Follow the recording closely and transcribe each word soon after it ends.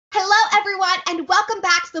everyone, and welcome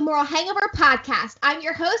back to the Moral Hangover Podcast. I'm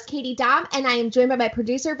your host, Katie Dom, and I am joined by my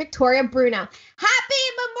producer, Victoria Bruno. Happy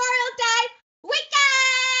Memorial Day weekend!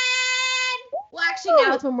 Well, actually,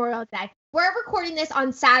 now it's Memorial Day. We're recording this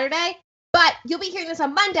on Saturday, but you'll be hearing this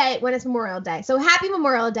on Monday when it's Memorial Day. So happy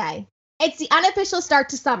Memorial Day. It's the unofficial start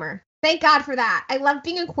to summer. Thank God for that. I love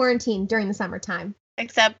being in quarantine during the summertime.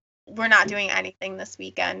 Except we're not doing anything this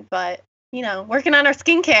weekend, but, you know, working on our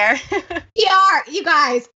skincare. You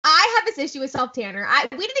guys, I have this issue with self-tanner.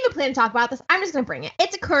 We didn't even plan to talk about this. I'm just going to bring it.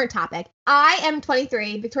 It's a current topic. I am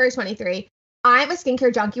 23. Victoria's 23. I'm a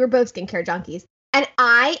skincare junkie. We're both skincare junkies. And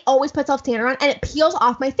I always put self-tanner on, and it peels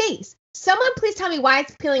off my face. Someone please tell me why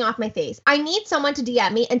it's peeling off my face. I need someone to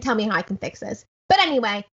DM me and tell me how I can fix this. But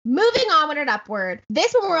anyway, moving onward and upward.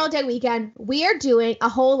 This Memorial Day weekend, we are doing a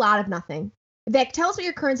whole lot of nothing. Vic, tell us what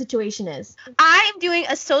your current situation is. I am doing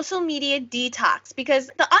a social media detox because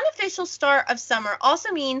the unofficial start of summer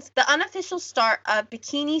also means the unofficial start of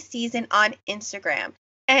bikini season on Instagram.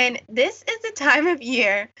 And this is the time of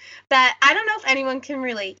year that I don't know if anyone can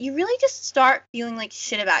relate. You really just start feeling like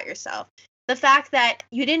shit about yourself. The fact that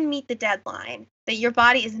you didn't meet the deadline, that your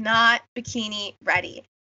body is not bikini ready.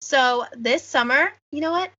 So this summer, you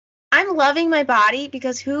know what? I'm loving my body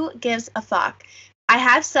because who gives a fuck? I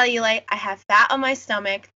have cellulite. I have fat on my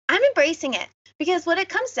stomach. I'm embracing it because what it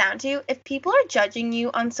comes down to, if people are judging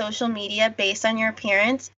you on social media based on your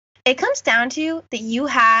appearance, it comes down to that you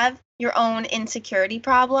have your own insecurity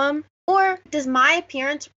problem, or does my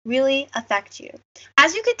appearance really affect you?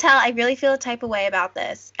 As you could tell, I really feel a type of way about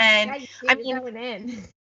this. And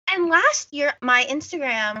and last year, my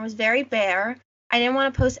Instagram was very bare. I didn't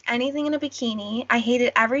want to post anything in a bikini. I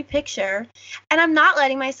hated every picture. And I'm not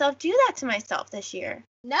letting myself do that to myself this year.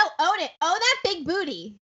 No, own it. Own that big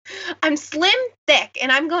booty. I'm slim, thick,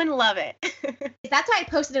 and I'm going to love it. That's why I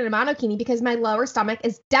posted in a monokini, because my lower stomach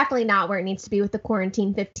is definitely not where it needs to be with the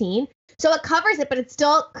quarantine 15. So it covers it, but it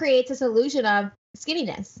still creates this illusion of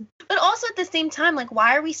skinniness. But also at the same time, like,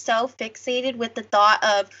 why are we so fixated with the thought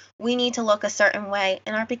of we need to look a certain way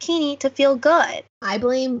in our bikini to feel good? I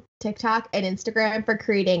blame TikTok and Instagram for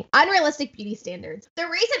creating unrealistic beauty standards. The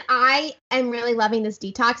reason I am really loving this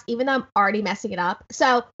detox, even though I'm already messing it up.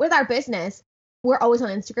 So with our business, we're always on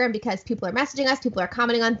Instagram because people are messaging us, people are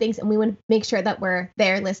commenting on things, and we want to make sure that we're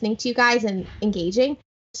there listening to you guys and engaging.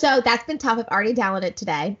 So that's been tough. I've already downloaded it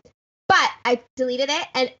today. But I deleted it,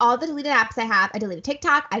 and all the deleted apps I have, I deleted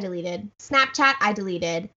TikTok, I deleted Snapchat, I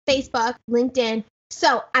deleted Facebook, LinkedIn.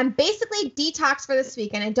 So I'm basically detoxed for this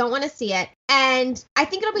week, and I don't want to see it. And I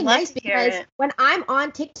think it'll be nice because when I'm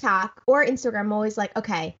on TikTok or Instagram, I'm always like,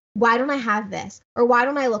 okay, why don't I have this? Or why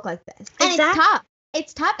don't I look like this? And it's tough.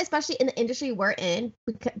 It's tough, especially in the industry we're in,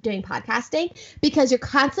 doing podcasting, because you're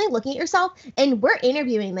constantly looking at yourself, and we're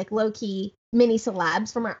interviewing like low-key mini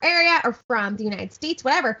celebs from our area or from the United States,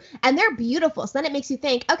 whatever, and they're beautiful. So then it makes you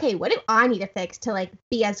think, okay, what do I need to fix to like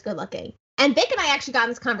be as good looking? And Vic and I actually got in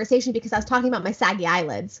this conversation because I was talking about my saggy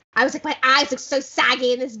eyelids. I was like, my eyes look so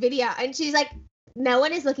saggy in this video. And she's like, no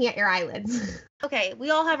one is looking at your eyelids. Okay, we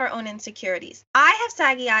all have our own insecurities. I have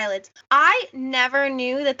saggy eyelids. I never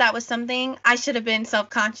knew that that was something I should have been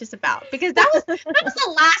self-conscious about because that was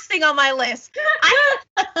the last thing on my list. I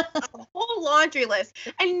had a whole laundry list.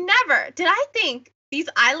 And never did I think these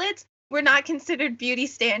eyelids were not considered beauty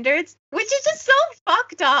standards, which is just so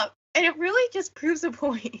fucked up. And it really just proves a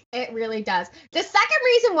point. It really does. The second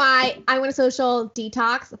reason why I want a social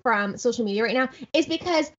detox from social media right now is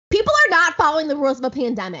because people are not following the rules of a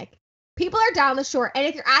pandemic. People are down the shore. And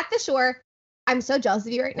if you're at the shore, I'm so jealous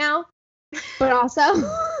of you right now. But also,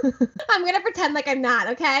 I'm going to pretend like I'm not,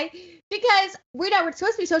 okay? Because we're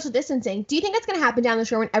supposed to be social distancing. Do you think that's going to happen down the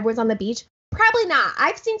shore when everyone's on the beach? Probably not.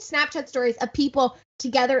 I've seen Snapchat stories of people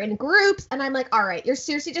together in groups, and I'm like, all right, you're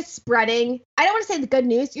seriously just spreading. I don't want to say the good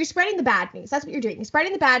news. You're spreading the bad news. That's what you're doing. You're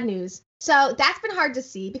spreading the bad news. So that's been hard to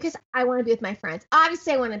see because I want to be with my friends.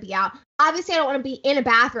 Obviously, I want to be out. Obviously, I don't want to be in a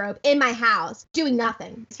bathrobe in my house doing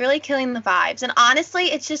nothing. It's really killing the vibes. And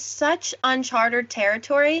honestly, it's just such uncharted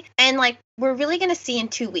territory. And like, we're really going to see in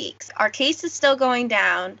 2 weeks. Our case is still going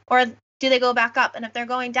down, or do they go back up? And if they're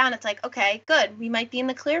going down, it's like, okay, good. We might be in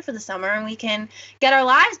the clear for the summer and we can get our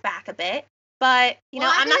lives back a bit. But,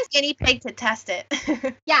 I'm not guinea pig to test it.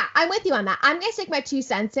 Yeah, I'm with you on that. I'm going to stick my 2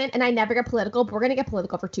 cents in, and I never get political, but we're going to get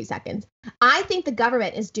political for 2 seconds. I think the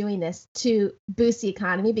government is doing this to boost the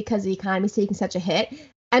economy because the economy is taking such a hit.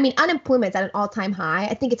 I mean, unemployment's at an all-time high.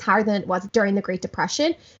 I think it's higher than it was during the Great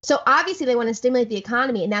Depression. So obviously they want to stimulate the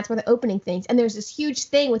economy, and that's where they're opening things. And there's this huge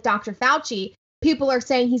thing with Dr. Fauci. People are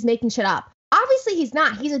saying he's making shit up. Obviously he's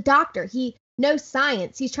not. He's a doctor. He no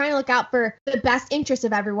science. He's trying to look out for the best interest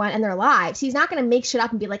of everyone and their lives. He's not going to make shit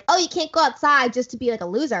up and be like, oh, you can't go outside just to be like a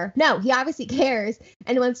loser. No, he obviously cares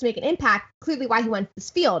and wants to make an impact. Clearly why he went to this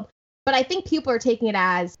field. But I think people are taking it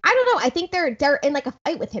as, I don't know, I think they're in like a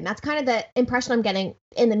fight with him. That's kind of the impression I'm getting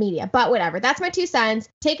in the media. But whatever, that's my 2 cents.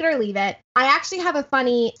 Take it or leave it. I actually have a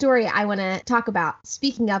funny story I want to talk about,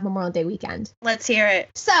 speaking of Memorial Day weekend. Let's hear it.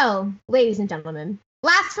 So, ladies and gentlemen,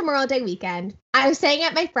 last Memorial Day weekend, I was staying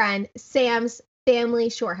at my friend Sam's family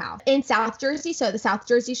shore house in South Jersey. So the South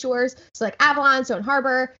Jersey shores, so like Avalon, Stone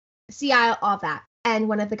Harbor, Sea Isle, all of that. And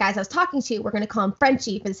one of the guys I was talking to, we're going to call him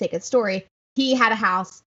Frenchie for the sake of the story, he had a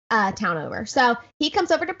house town over. So he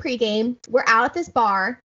comes over to pregame. We're out at this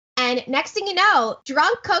bar. And next thing you know,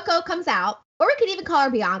 drunk Coco comes out. Or we could even call her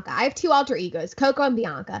Bianca. I have 2 alter egos, Coco and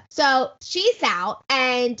Bianca. So she's out.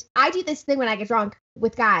 And I do this thing when I get drunk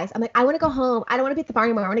with guys. I'm like, I want to go home. I don't want to be at the bar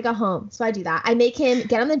anymore. I want to go home. So I do that. I make him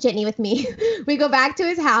get on the jitney with me. We go back to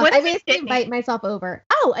his house. I basically invite myself over.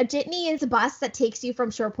 Oh, a jitney is a bus that takes you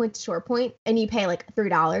from shore point to shore point, and you pay like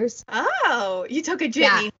 $3. Oh, you took a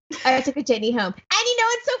jitney. Yeah, I took a jitney home. And you know,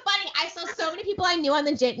 it's so funny. I saw so many people I knew on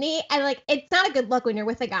the jitney, and like, it's not a good look when you're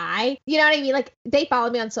with a guy. You know what I mean? Like, they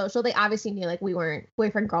followed me on social. They obviously knew like we weren't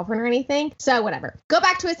boyfriend, girlfriend or anything. So whatever. Go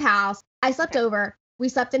back to his house. I slept over. We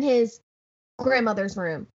slept in his grandmother's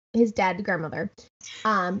room, his dead grandmother.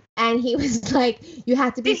 And he was like, you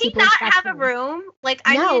have to be Did he not have a room? Like,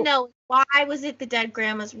 I need to know, why was it the dead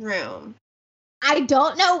grandma's room? I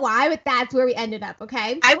don't know why, but that's where we ended up,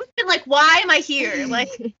 okay? I would have been like, why am I here? Like,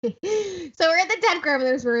 so we're in the dead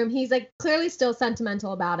grandmother's room. He's like clearly still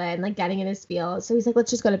sentimental about it and like getting in his feels. So he's like,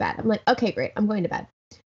 let's just go to bed. I'm like, okay, great. I'm going to bed.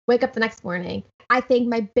 Wake up the next morning. I think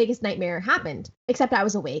my biggest nightmare happened, except I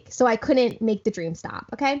was awake, so I couldn't make the dream stop,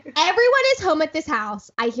 okay? Everyone is home at this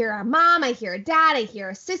house. I hear a mom, I hear a dad, I hear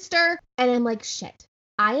a sister, and I'm like, shit.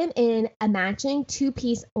 I am in a matching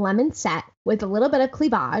 2-piece lemon set with a little bit of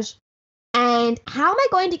cleavage, and how am I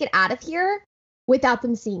going to get out of here without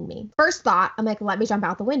them seeing me? First thought, I'm like, let me jump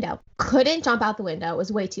out the window. Couldn't jump out the window. It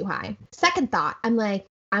was way too high. Second thought, I'm like,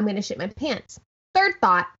 I'm going to shit my pants. Third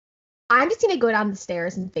thought, I'm just going to go down the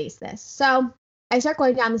stairs and face this. So I start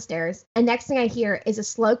going down the stairs, and next thing I hear is a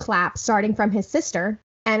slow clap starting from his sister.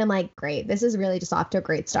 And I'm like, great, this is really just off to a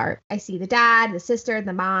great start. I see the dad, the sister,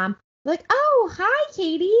 the mom. They're like, oh, hi,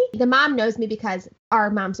 Katie. The mom knows me because our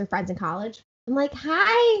moms are friends in college. I'm like,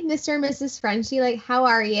 hi, Mr. and Mrs. Frenchie. Like, how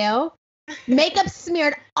are you? Makeup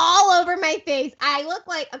smeared all over my face. I look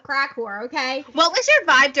like a crack whore, okay? What was your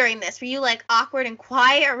vibe during this? Were you like awkward and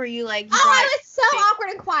quiet, or were you like? Oh, I was so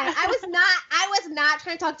awkward and quiet. I was not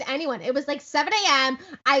trying to talk to anyone. It was like 7 a.m.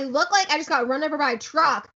 I look like I just got run over by a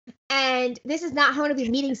truck, and this is not how I'm gonna be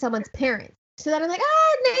meeting someone's parents. So then I'm like,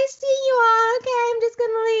 nice seeing you all. Okay, I'm just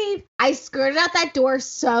gonna leave. I skirted out that door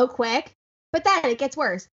so quick. But then it gets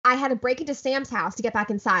worse. I had to break into Sam's house to get back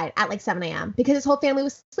inside at like 7 a.m. because his whole family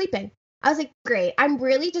was sleeping. I was like, great. I'm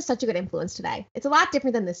really just such a good influence today. It's a lot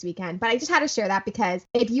different than this weekend, but I just had to share that because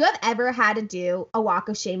if you have ever had to do a walk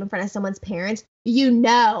of shame in front of someone's parents, you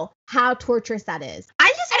know how torturous that is.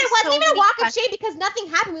 And it wasn't even a walk of shame because nothing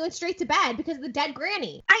happened. We went straight to bed because of the dead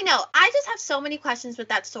granny. I know. I just have so many questions with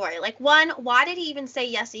that story. Like, 1, why did he even say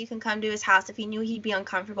yes that you can come to his house if he knew he'd be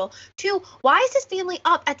uncomfortable? 2, why is his family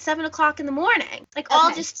up at 7 o'clock in the morning? Like,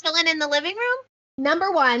 all just chilling in the living room?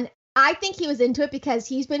 Number 1, I think he was into it because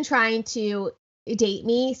he's been trying to date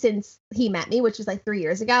me since he met me, which was like 3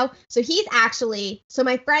 years ago. So so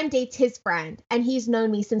my friend dates his friend, and he's known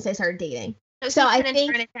me since I started dating. So I think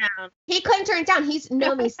he couldn't turn it down. He's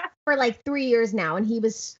known me for like 3 years now, and he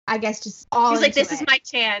was, I guess, just all. He's like, this is my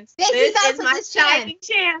chance. This is my shining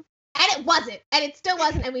chance. And it wasn't, and it still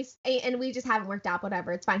wasn't, and we just haven't worked out.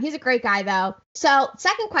 Whatever, it's fine. He's a great guy though. So,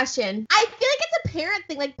 second question, I feel like it's a parent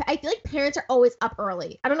thing. Like, I feel like parents are always up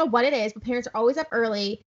early. I don't know what it is, but parents are always up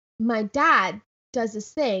early. My dad does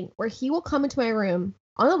this thing where he will come into my room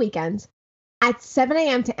on the weekends at 7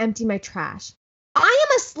 a.m. to empty my trash. I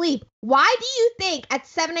am asleep. Why do you think at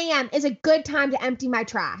 7 a.m. is a good time to empty my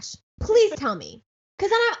trash? Please tell me.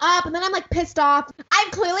 Because then I'm up and then I'm like pissed off.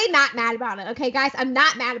 I'm clearly not mad about it. Okay, guys, I'm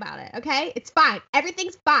not mad about it. Okay, it's fine.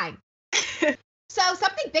 Everything's fine. So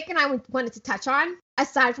something Vic and I wanted to touch on,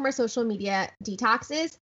 aside from our social media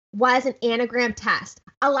detoxes, was an enneagram test.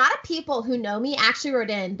 A lot of people who know me actually wrote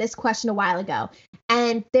in this question a while ago.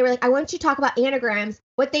 And they were like, I want you to talk about enneagrams,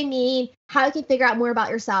 what they mean, how you can figure out more about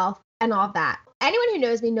yourself, and all of that. Anyone who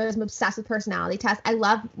knows me knows I'm obsessed with personality tests. I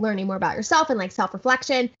love learning more about yourself and like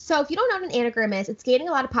self-reflection. So if you don't know what an enneagram is, it's gaining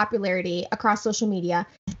a lot of popularity across social media.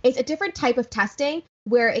 It's a different type of testing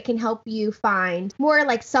where it can help you find more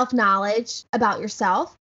like self-knowledge about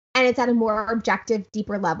yourself. And it's at a more objective,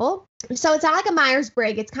 deeper level. So it's not like a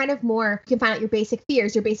Myers-Briggs. It's kind of more, you can find out your basic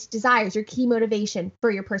fears, your basic desires, your key motivation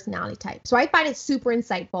for your personality type. So I find it super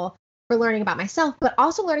insightful for learning about myself, but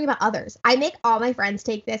also learning about others. I make all my friends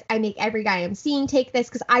take this. I make every guy I'm seeing take this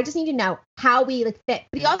because I just need to know how we like fit.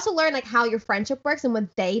 But you also learn like how your friendship works and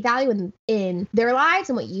what they value in their lives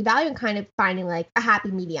and what you value, and kind of finding like a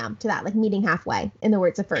happy medium to that, like meeting halfway, in the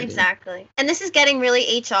words of Fergie. Exactly. And this is getting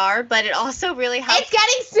really HR, but it also really helps. It's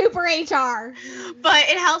getting super HR. But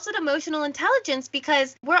it helps with emotional intelligence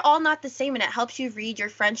because we're all not the same, and it helps you read your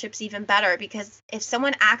friendships even better, because if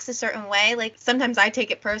someone acts a certain way, like sometimes I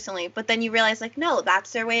take it personally, but then you realize like, no,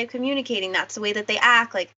 that's their way of communicating. That's the way that they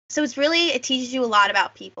act. Like, so it teaches you a lot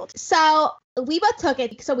about people. So we both took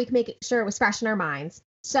it so we can make sure it was fresh in our minds.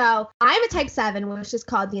 So I'm a type 7, which is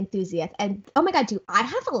called the enthusiast. And oh my God, do I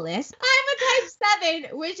have a list? I'm a type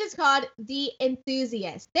 7, which is called the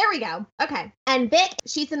enthusiast. There we go. Okay. And Vic,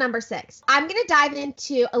 she's the number 6. I'm going to dive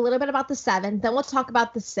into a little bit about the 7. Then we'll talk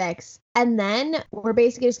about the 6. And then we're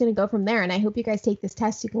basically just going to go from there. And I hope you guys take this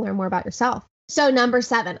test so you can learn more about yourself. So number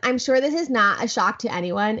 7, I'm sure this is not a shock to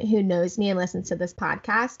anyone who knows me and listens to this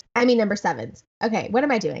podcast. I mean, number 7s. Okay, what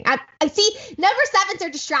am I doing? I see number 7s are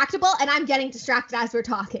distractible, and I'm getting distracted as we're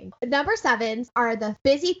talking. Number 7s are the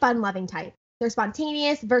busy, fun-loving type. They're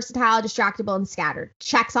spontaneous, versatile, distractible, and scattered.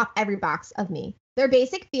 Checks off every box of me. Their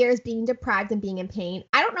basic fear is being deprived and being in pain.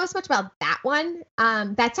 I don't know so much about that one.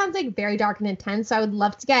 That sounds like very dark and intense, so I would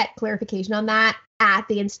love to get clarification on that at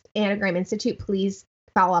the Enneagram Institute. Please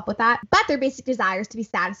follow up with that. But their basic desire is to be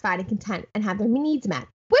satisfied and content and have their needs met,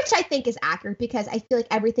 which I think is accurate, because I feel like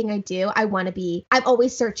everything I do, I'm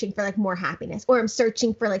always searching for like more happiness, or I'm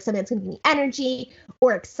searching for like something that's going to give me energy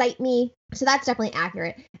or excite me. So that's definitely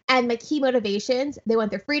accurate. And my key motivations, they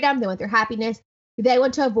want their freedom, they want their happiness, they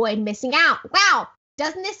want to avoid missing out. Wow.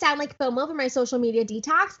 Doesn't this sound like FOMO for my social media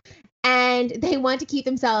detox? And they want to keep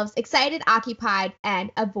themselves excited, occupied,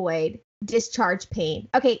 and avoid discharge pain.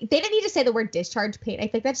 Okay, they didn't need to say the word discharge pain. I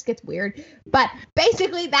think that just gets weird. But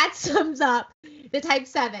basically, that sums up the type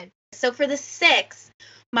 7. So for the 6,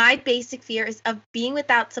 my basic fear is of being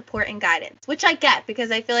without support and guidance, which I get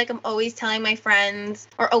because I feel like I'm always telling my friends,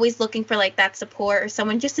 or always looking for like that support or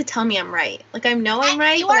someone just to tell me I'm right. Like I know I'm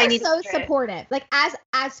right. You but are I need so supportive. Like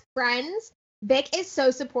as friends, Vic is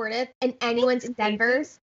so supportive, and anyone's in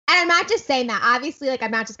Denver's. And I'm not just saying that. Obviously, like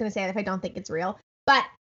I'm not just gonna say that if I don't think it's real. But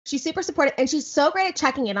she's super supportive, and she's so great at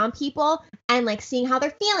checking in on people and like seeing how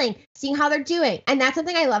they're feeling, seeing how they're doing. And that's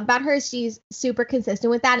something I love about her. She's super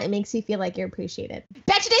consistent with that. And it makes you feel like you're appreciated.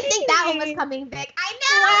 Bet you didn't think that one was coming, Vic. I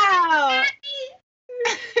know. Wow.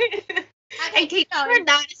 And Kate, you're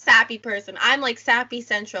not a sappy person. I'm like sappy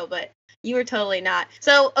central, but you were totally not.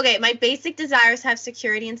 So, okay, my basic desires have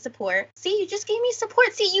security and support. See, you just gave me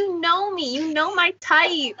support. See, you know me. You know my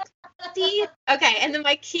type. See? Okay, and then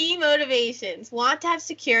my key motivations. Want to have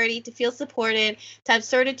security, to feel supported, to have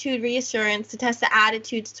certitude, reassurance, to test the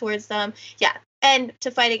attitudes towards them. Yeah, and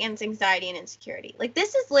to fight against anxiety and insecurity. Like,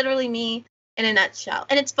 this is literally me in a nutshell.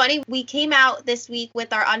 And it's funny, we came out this week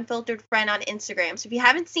with our unfiltered friend on Instagram. So if you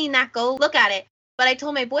haven't seen that, go look at it. But I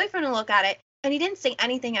told my boyfriend to look at it, and he didn't say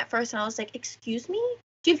anything at first. And I was like, excuse me?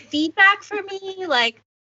 Do you have feedback for me? Like,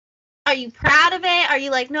 are you proud of it? Are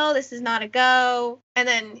you like, no, this is not a go? And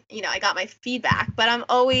then, I got my feedback. But I'm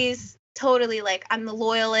always totally like, I'm the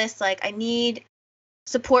loyalist. Like, I need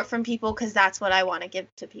support from people because that's what I want to give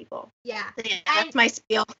to people. Yeah. So, yeah, that's my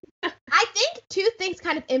spiel. I think 2 things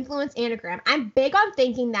kind of influence Enneagram. I'm big on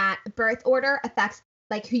thinking that birth order affects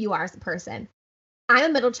like who you are as a person. I'm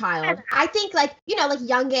a middle child. I think like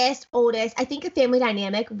youngest, oldest, I think a family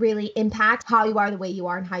dynamic really impacts how you are, the way you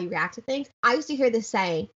are, and how you react to things. I used to hear this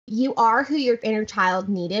saying, you are who your inner child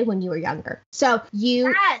needed when you were younger. So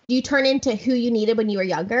you turn into who you needed when you were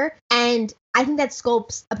younger. And I think that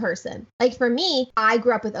sculpts a person. Like for me, I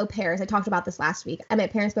grew up with au pairs. I talked about this last week. And my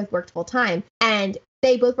parents both worked full time. And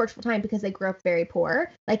they both worked full time because they grew up very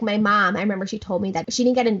poor. Like my mom, I remember she told me that she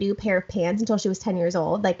didn't get a new pair of pants until she was 10 years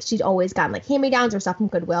old. Like she'd always gotten like hand-me-downs or stuff from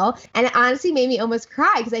Goodwill. And it honestly made me almost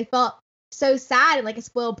cry because I felt so sad and like a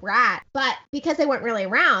spoiled brat. But because they weren't really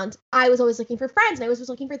around, I was always looking for friends, and I was just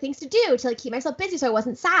looking for things to do to like keep myself busy so I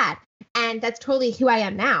wasn't sad. And that's totally who I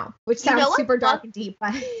am now, which sounds super dark and deep.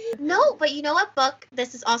 But no, but you know what book?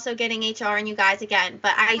 This is also getting HR and you guys again,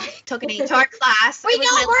 but I took an HR class. We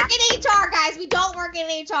don't work in HR, guys. We don't work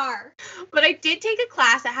in HR. But I did take a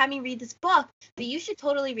class that had me read this book that you should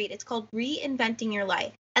totally read. It's called Reinventing Your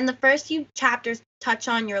Life. And the first few chapters touch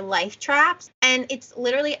on your life traps. And it's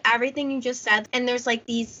literally everything you just said. And there's like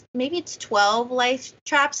these, maybe it's 12 life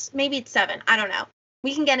traps. Maybe it's 7. I don't know.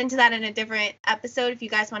 We can get into that in a different episode if you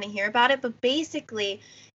guys want to hear about it. But basically,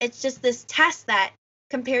 it's just this test that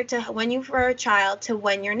compared to when you were a child to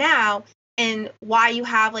when you're now, and why you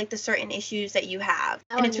have like the certain issues that you have.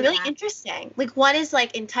 Oh, and I it's knew really that. interesting. Like one is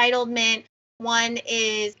like entitlement, one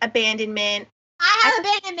is abandonment. I have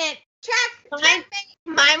abandonment. Track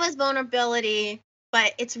me. Mine was vulnerability,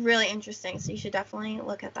 but it's really interesting. So you should definitely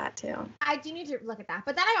look at that too. I do need to look at that.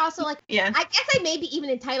 But then I also like, Yeah. I guess I may be even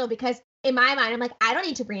entitled because in my mind, I'm like, I don't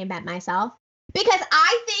need to reinvent myself. Because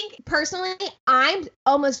I think personally, I'm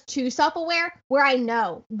almost too self-aware where I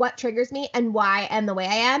know what triggers me and why I am the way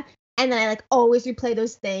I am. And then I like always replay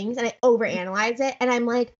those things and I overanalyze it. And I'm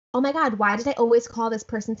like, oh my God, why did I always call this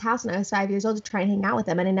person's house when I was 5 years old to try and hang out with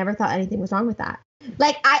them? And I never thought anything was wrong with that.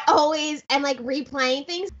 Like I always am like replaying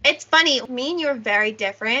things. It's funny. Me and you are very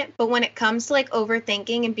different, but when it comes to like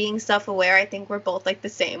overthinking and being self-aware, I think we're both like the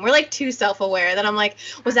same. We're like too self-aware that I'm like,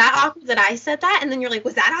 was that awkward that I said that? And then you're like,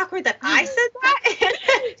 was that awkward that I said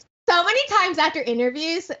that? So many times after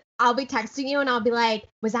interviews, I'll be texting you and I'll be like,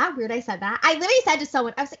 was that weird I said that? I literally said to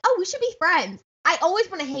someone, I was like, oh, we should be friends. I always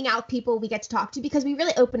want to hang out with people we get to talk to because we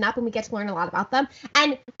really open up and we get to learn a lot about them.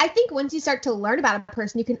 And I think once you start to learn about a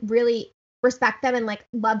person, you can really respect them and like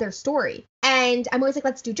love their story. And I'm always like,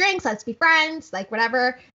 let's do drinks, let's be friends, like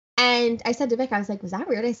whatever. And I said to Vic, I was like, was that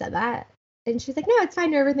weird I said that? And she's like, no, it's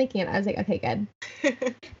fine. You're overthinking it. I was like, okay, good.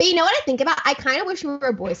 But you know what I think about? I kind of wish we were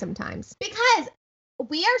a boy sometimes because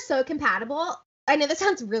we are so compatible. I know this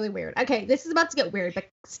sounds really weird. Okay, this is about to get weird, but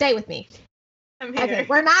stay with me. I'm here. Okay,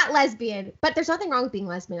 we're not lesbian, but there's nothing wrong with being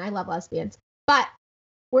lesbian. I love lesbians, but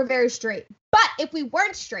we're very straight. But if we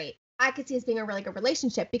weren't straight, I could see us being a really good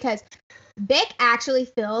relationship because Vic actually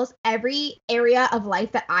fills every area of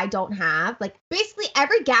life that I don't have. Like basically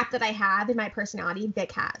every gap that I have in my personality,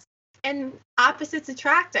 Vic has. And opposites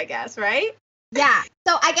attract, I guess, right? Yeah.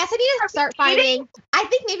 So I guess I need to start finding, I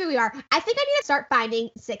think maybe we are. I think I need to start finding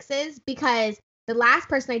sixes because the last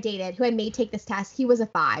person I dated who I made take this test, he was a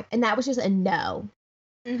 5. And that was just a no.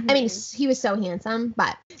 Mm-hmm. I mean, he was so handsome,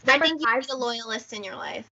 but I think you're the loyalist in your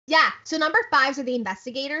life. Yeah. So number 5s are the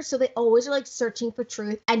investigators. So they always are like searching for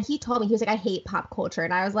truth. And he told me, he was like, I hate pop culture.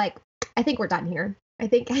 And I was like, I think we're done here. I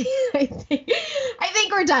think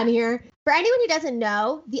we're done here. For anyone who doesn't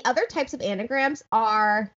know, the other types of anagrams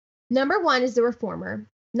are number 1 is the reformer.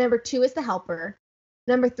 Number 2 is the helper.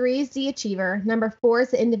 Number 3 is the achiever. Number 4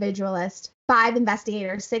 is the individualist. 5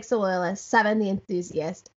 investigator. 6 the loyalist. 7 the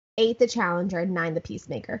enthusiast. 8 the challenger. And 9 the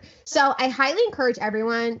peacemaker. So I highly encourage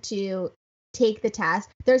everyone to take the test.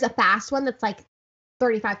 There's a fast one that's like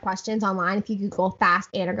 35 questions online. If you Google fast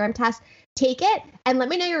anagram test, take it and let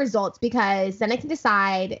me know your results because then I can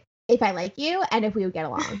decide if I like you and if we would get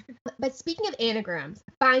along. But speaking of anagrams,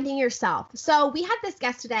 finding yourself. So we had this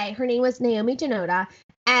guest today. Her name was Naomi Genota.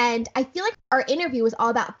 And I feel like our interview was all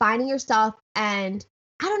about finding yourself. And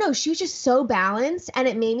I don't know, she was just so balanced and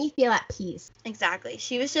it made me feel at peace. Exactly.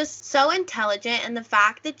 She was just so intelligent. And the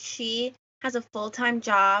fact that she has a full-time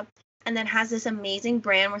job and then has this amazing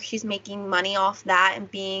brand where she's making money off that and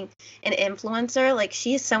being an influencer, like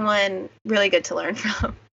she is someone really good to learn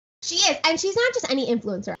from. She is. And she's not just any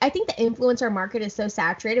influencer. I think the influencer market is so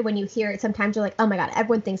saturated. When you hear it, sometimes you're like, oh my God,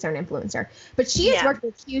 everyone thinks they're an influencer. But she has worked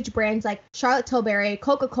with huge brands like Charlotte Tilbury,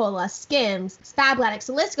 Coca-Cola, Skims, Fabletics.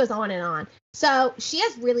 The list goes on and on. So she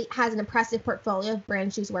has an impressive portfolio of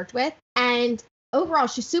brands she's worked with. And overall,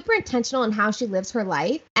 she's super intentional in how she lives her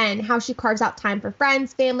life and how she carves out time for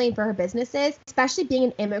friends, family, and for her businesses. Especially being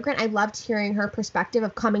an immigrant, I loved hearing her perspective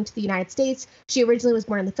of coming to the United States. She originally was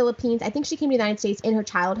born in the Philippines. I think she came to the United States in her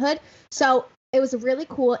childhood. So it was a really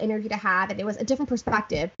cool interview to have, and it was a different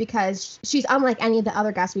perspective because she's unlike any of the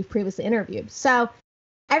other guests we've previously interviewed. So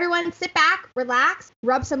everyone sit back, relax,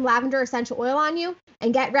 rub some lavender essential oil on you,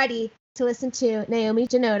 and get ready to listen to Naomi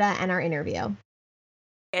Genota and our interview.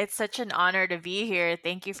 It's such an honor to be here.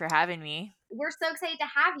 Thank you for having me. We're so excited to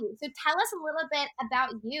have you. So tell us a little bit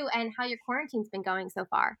about you and how your quarantine's been going so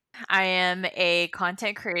far. I am a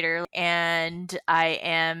content creator and I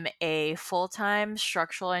am a full-time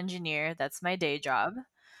structural engineer. That's my day job.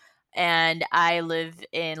 And I live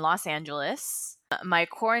in Los Angeles. My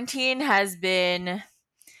quarantine has been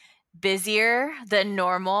busier than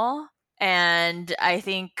normal. And I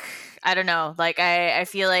think, I don't know, like I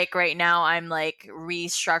feel like right now I'm like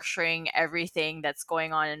restructuring everything that's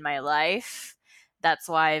going on in my life. That's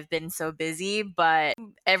why I've been so busy, but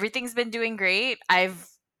everything's been doing great.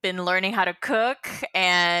 I've been learning how to cook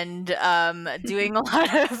and doing a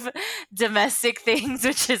lot of domestic things,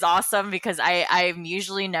 which is awesome because I'm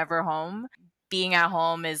usually never home. Being at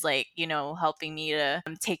home is like, helping me to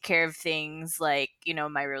take care of things like,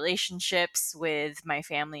 my relationships with my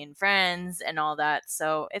family and friends and all that.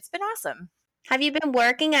 So it's been awesome. Have you been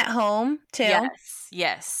working at home too?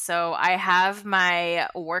 Yes. So I have my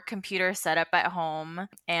work computer set up at home,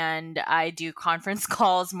 and I do conference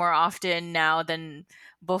calls more often now than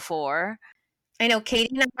before. I know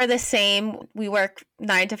Katie and I are the same. We work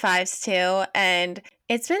 9 to 5s too, and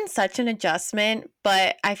it's been such an adjustment,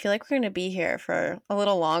 but I feel like we're going to be here for a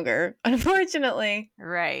little longer, unfortunately.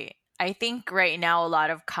 Right. I think right now a lot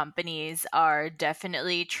of companies are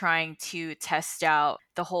definitely trying to test out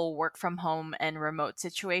the whole work from home and remote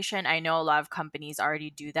situation. I know a lot of companies already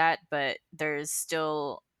do that, but there's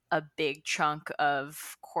still a big chunk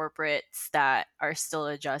of corporates that are still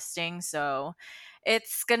adjusting. So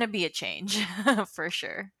it's going to be a change for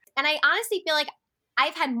sure. And I honestly feel like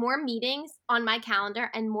I've had more meetings on my calendar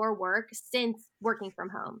and more work since working from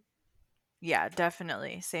home. Yeah,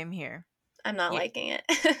 definitely. Same here. I'm not Yeah. liking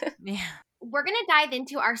it. Yeah. We're going to dive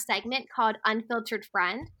into our segment called Unfiltered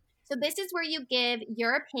Friend. So this is where you give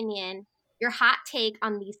your opinion, your hot take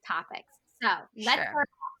on these topics. So let's Sure. start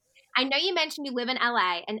off. I know you mentioned you live in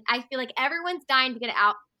LA, and I feel like everyone's dying to get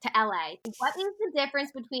out to LA. What is the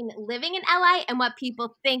difference between living in LA and what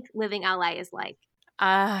people think living LA is like?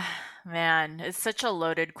 Man, it's such a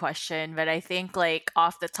loaded question, but I think like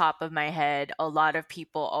off the top of my head, a lot of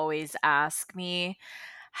people always ask me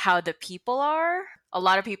how the people are. A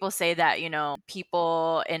lot of people say that,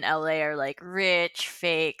 people in LA are like rich,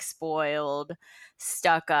 fake, spoiled,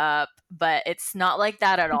 stuck up, but it's not like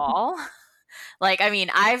that at all. Like, I mean,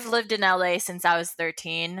 I've lived in LA since I was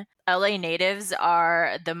 13. LA natives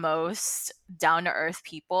are the most down to earth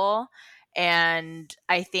people. And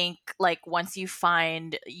I think, like, once you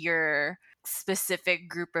find your specific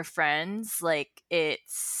group of friends, like,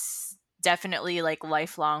 it's definitely like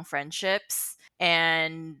lifelong friendships.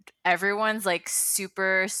 And everyone's like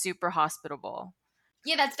super, super hospitable.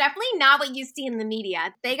 Yeah, that's definitely not what you see in the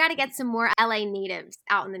media. They got to get some more LA natives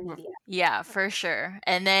out in the media. Yeah, for sure.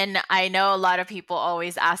 And then I know a lot of people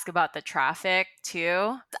always ask about the traffic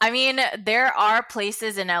too. I mean, there are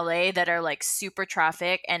places in LA that are like super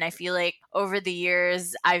traffic. And I feel like over the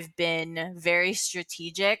years, I've been very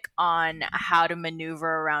strategic on how to maneuver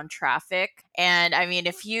around traffic. And I mean,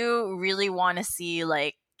 if you really want to see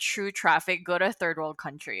like true traffic, go to a third world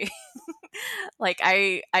country. Like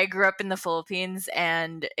I grew up in the Philippines,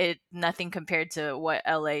 and it nothing compared to what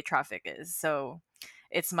LA traffic is. So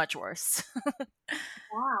it's much worse.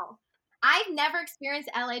 Wow. I've never experienced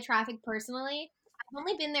LA traffic personally. I've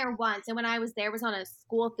only been there once, and when I was there was on a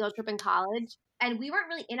school field trip in college. And we weren't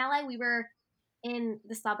really in LA, we were in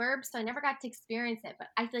the suburbs, so I never got to experience it. But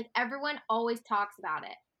I feel like everyone always talks about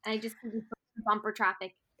it. And I just see these bumper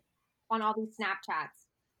traffic on all these Snapchats.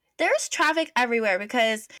 There's traffic everywhere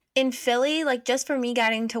because in Philly, like just for me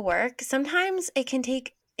getting to work, sometimes it can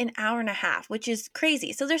take an hour and a half, which is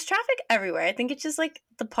crazy. So there's traffic everywhere. I think it's just like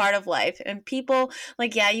the part of life. And people,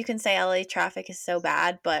 like, yeah, you can say LA traffic is so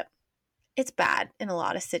bad, but it's bad in a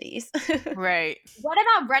lot of cities. Right. What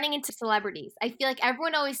about running into celebrities? I feel like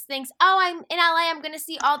everyone always thinks, oh, I'm in LA, I'm going to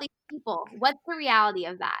see all these people. What's the reality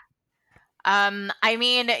of that? I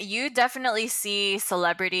mean, you definitely see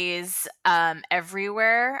celebrities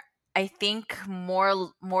everywhere. I think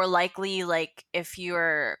more likely like if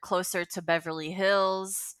you're closer to Beverly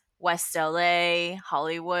Hills, West LA,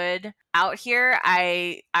 Hollywood. Out here,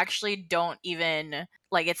 I actually don't even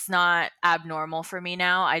like it's not abnormal for me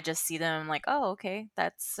now. I just see them like, "Oh, okay.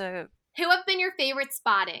 That's Who have been your favorite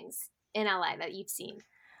spottings in LA that you've seen?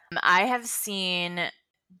 I have seen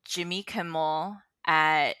Jimmy Kimmel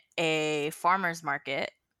at a farmer's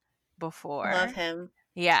market Love before. him.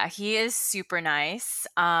 Yeah, he is super nice.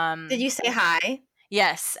 Did you say hi?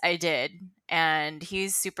 Yes, I did. And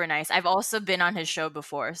he's super nice. I've also been on his show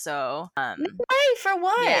before, so Wait, for yeah.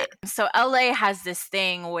 what? So LA has this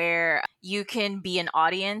thing where you can be an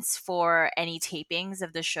audience for any tapings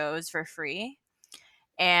of the shows for free.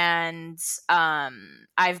 And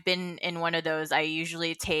I've been in one of those. I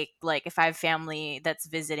usually take like if I have family that's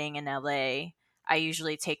visiting in LA, I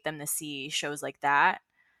usually take them to see shows like that,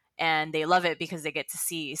 and they love it because they get to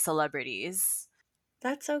see celebrities.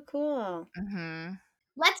 That's so cool. Hmm.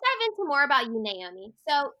 Let's dive into more about you, Naomi.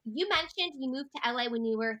 So you mentioned you moved to LA when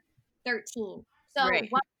you were 13. So Right.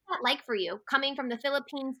 what was that like for you, coming from the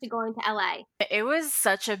Philippines to going to LA? It was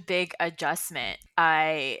such a big adjustment.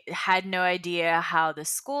 I had no idea how the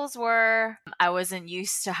schools were. I wasn't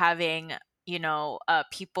used to having,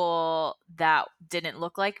 people that didn't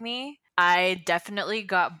look like me. I definitely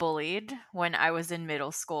got bullied when I was in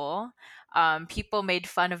middle school. People made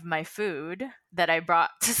fun of my food that I brought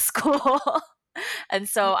to school. And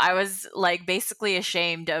so I was like basically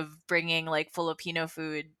ashamed of bringing like Filipino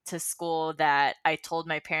food to school, that I told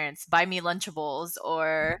my parents, buy me Lunchables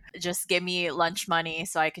or just give me lunch money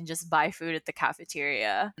so I can just buy food at the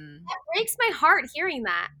cafeteria. That breaks my heart hearing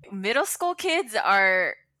that. Middle school kids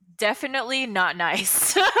are definitely not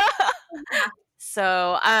nice.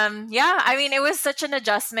 So, yeah, I mean, it was such an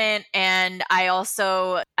adjustment. And I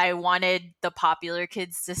wanted the popular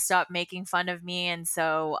kids to stop making fun of me. And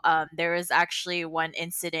so, there was actually one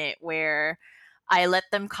incident where I let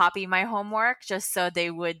them copy my homework just so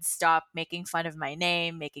they would stop making fun of my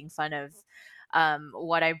name, making fun of,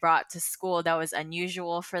 what I brought to school that was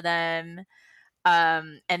unusual for them.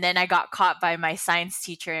 And then I got caught by my science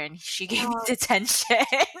teacher and she gave me detention.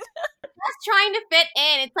 Just trying to fit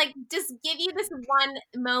in. It's like, just give you this one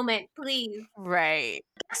moment, please. Right.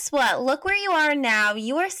 Guess what? Look where you are now.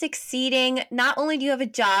 You are succeeding. Not only do you have a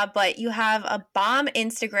job, but you have a bomb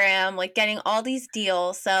Instagram, like getting all these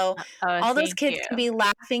deals. So all those kids can be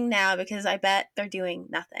laughing now because I bet they're doing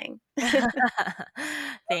nothing. Thank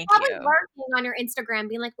Probably you. lurking on your Instagram,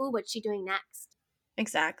 being like, "Ooh, what's she doing next?"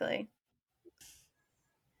 Exactly.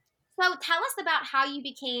 So tell us about how you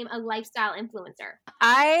became a lifestyle influencer.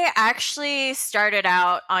 I actually started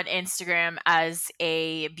out on Instagram as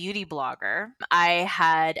a beauty blogger. I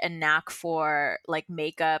had a knack for like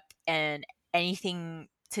makeup and anything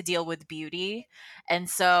to deal with beauty. And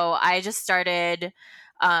so I just started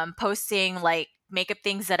posting like makeup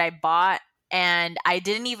things that I bought. And I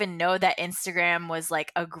didn't even know that Instagram was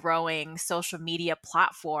like a growing social media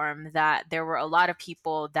platform, that there were a lot of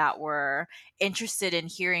people that were interested in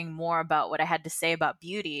hearing more about what I had to say about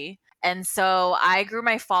beauty. And so I grew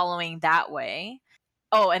my following that way.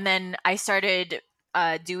 Oh, and then I started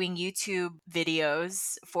doing YouTube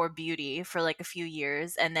videos for beauty for like a few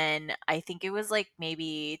years. And then I think it was like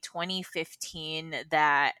maybe 2015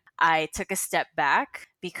 that I took a step back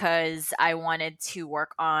because I wanted to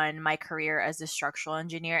work on my career as a structural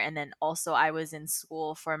engineer. And then also I was in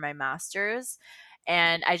school for my master's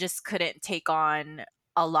and I just couldn't take on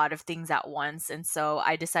a lot of things at once. And so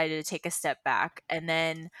I decided to take a step back. And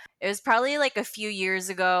then it was probably like a few years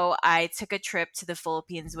ago, I took a trip to the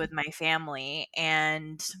Philippines with my family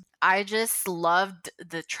and I just loved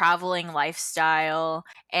the traveling lifestyle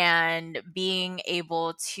and being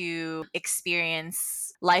able to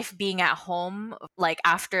experience life being at home, like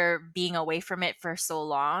after being away from it for so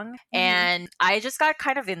long. And I just got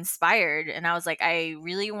kind of inspired and I was like, I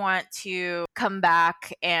really want to come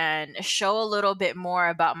back and show a little bit more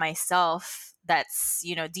about myself that's,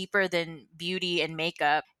 deeper than beauty and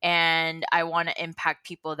makeup. And I want to impact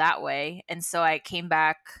people that way. And so I came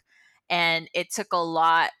back and it took a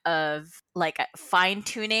lot of like fine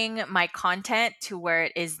tuning my content to where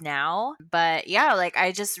it is now. But yeah, like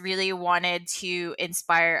I just really wanted to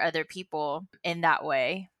inspire other people in that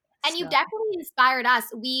way. And you definitely inspired us.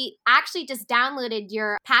 We actually just downloaded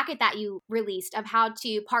your packet that you released of how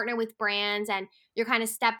to partner with brands and your kind of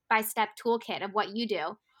step-by-step toolkit of what you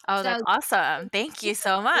do. Oh, that's awesome. Thank you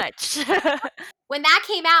so much. When that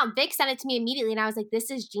came out, Vic sent it to me immediately and I was like,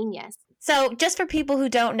 this is genius. So just for people who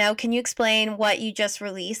don't know, can you explain what you just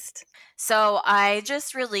released? So I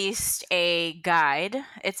just released a guide.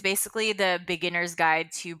 It's basically the beginner's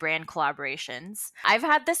guide to brand collaborations. I've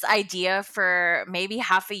had this idea for maybe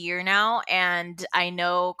half a year now, and I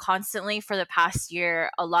know constantly for the past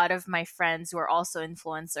year, a lot of my friends who are also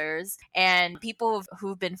influencers and people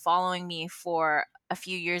who've been following me for a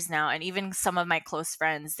few years now, and even some of my close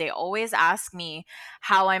friends, they always ask me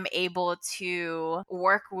how I'm able to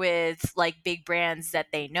work with like big brands that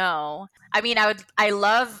they know. I mean, I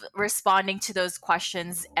love responding to those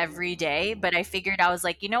questions every day, but I figured, I was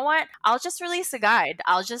like, you know what? I'll just release a guide.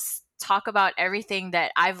 I'll just talk about everything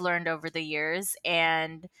that I've learned over the years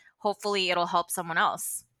and hopefully it'll help someone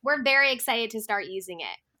else. We're very excited to start using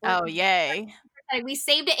it. Oh, yay. We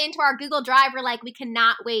saved it into our Google Drive. We're like, we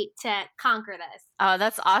cannot wait to conquer this. Oh,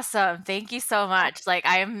 that's awesome. Thank you so much. Like,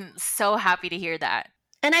 I'm so happy to hear that.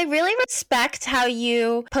 And I really respect how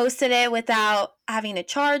you posted it without having to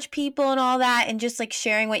charge people and all that and just like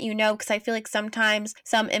sharing what you know, because I feel like sometimes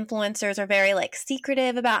some influencers are very like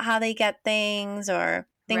secretive about how they get things or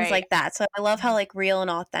things like that. So I love how like real and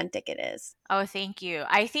authentic it is. Oh, thank you.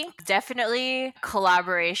 I think definitely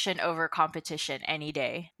collaboration over competition any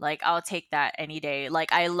day. Like, I'll take that any day.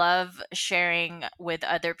 Like, I love sharing with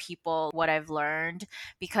other people what I've learned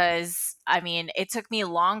because, I mean, it took me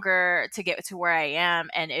longer to get to where I am,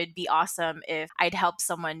 and it'd be awesome if I'd help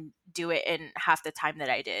someone do it in half the time that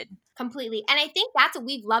I did. Completely. And I think that's what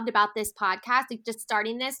we've loved about this podcast. Like just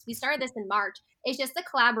starting this, we started this in March. It's just the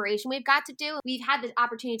collaboration we've got to do. We've had the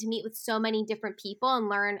opportunity to meet with so many different people and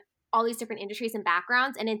learn all these different industries and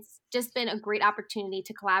backgrounds, and it's just been a great opportunity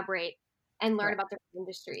to collaborate and learn about different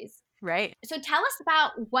industries. Right. So tell us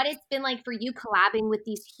about what it's been like for you collabing with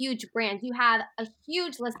these huge brands. You have a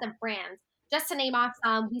huge list of brands. Just to name off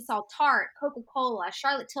some, we saw Tarte, Coca-Cola,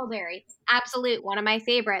 Charlotte Tilbury, Absolute, one of my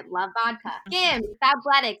favorite, Love Vodka, Skims,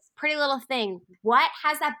 Fabletics, Pretty Little Thing. What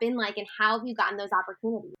has that been like, and how have you gotten those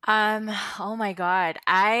opportunities? Oh my God.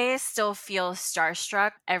 I still feel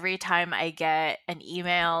starstruck every time I get an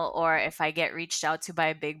email or if I get reached out to by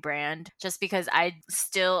a big brand, just because I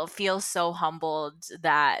still feel so humbled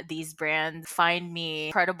that these brands find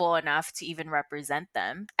me credible enough to even represent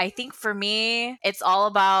them. I think for me, it's all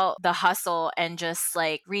about the hustle and just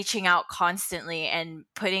like reaching out constantly and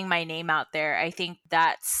putting my name out there. I think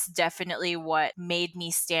that's definitely what made me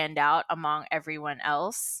stand out among everyone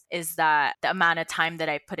else, is that the amount of time that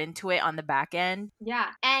I put into it on the back end. Yeah.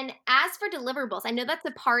 And as for deliverables, I know that's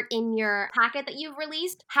a part in your packet that you've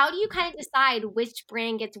released. How do you kind of decide which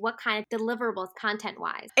brand gets what kind of deliverables content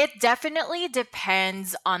wise? It definitely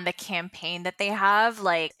depends on the campaign that they have.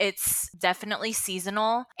 Like, it's definitely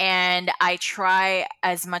seasonal, and I try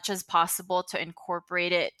as much as possible to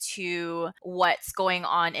incorporate it to what's going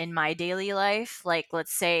on in my daily life. Like,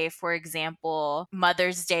 let's say, for example,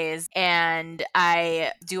 Mother's Days, and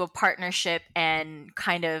I do a partnership and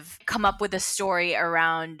kind of come up with a story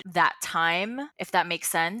around that time, if that makes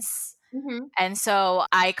sense. Mm-hmm. And so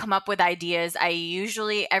I come up with ideas. I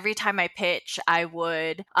usually, every time I pitch, I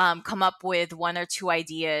would come up with one or two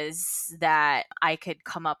ideas that I could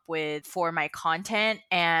come up with for my content.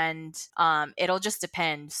 And it'll just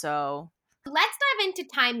depend. So Let's dive into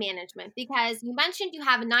time management, because you mentioned you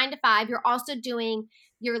have a 9 to 5. You're also doing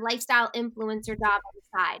your lifestyle influencer job on the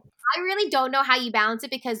side. I really don't know how you balance it,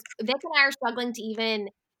 because Vic and I are struggling to even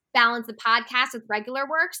balance the podcast with regular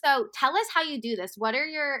work. So tell us how you do this. What are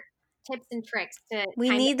your tips and tricks to We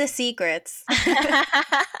kind need the secrets.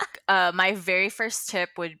 my very first tip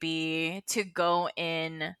would be to go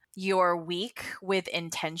in your week with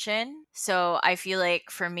intention. So I feel like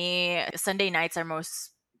for me, Sunday nights are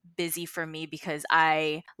most busy for me because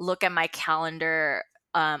I look at my calendar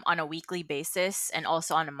on a weekly basis and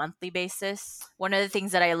also on a monthly basis. One of the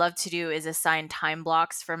things that I love to do is assign time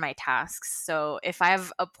blocks for my tasks. So if I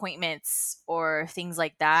have appointments or things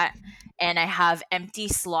like that, and I have empty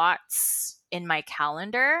slots in my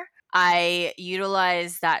calendar, I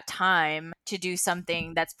utilize that time to do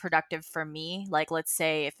something that's productive for me. Like, let's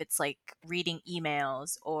say if it's like reading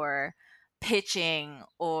emails or pitching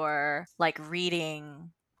or like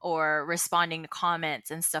reading or responding to comments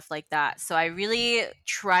and stuff like that. So I really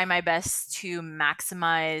try my best to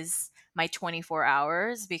maximize my 24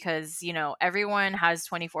 hours because, you know, everyone has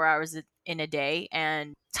 24 hours in a day,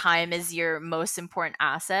 and time is your most important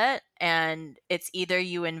asset, and it's either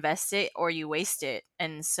you invest it or you waste it.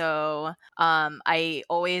 And so I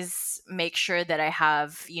always make sure that I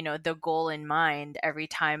have, you know, the goal in mind every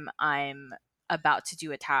time I'm about to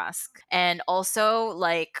do a task. And also,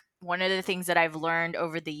 like, one of the things that I've learned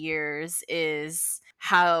over the years is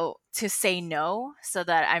how to say no so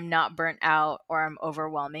that I'm not burnt out or I'm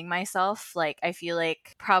overwhelming myself. Like, I feel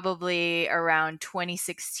like probably around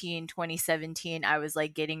 2016, 2017, I was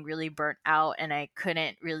like getting really burnt out and I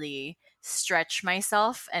couldn't really stretch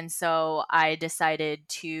myself. And so I decided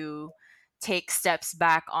to take steps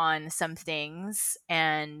back on some things,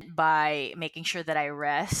 and by making sure that I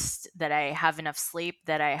rest, that I have enough sleep,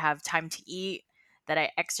 that I have time to eat, that I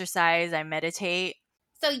exercise, I meditate.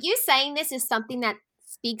 So you saying this is something that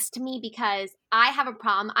speaks to me, because I have a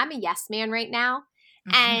problem. I'm a yes man right now.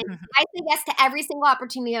 And I say yes to every single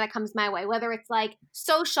opportunity that comes my way, whether it's like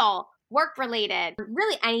social, work related,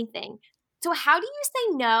 really anything. So how do you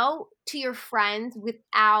say no to your friends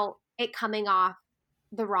without it coming off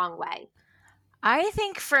the wrong way? I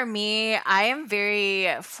think for me, I am very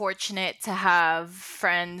fortunate to have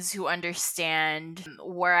friends who understand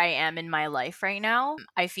where I am in my life right now.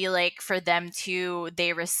 I feel like for them too,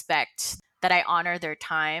 they respect that I honor their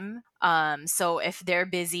time. So if they're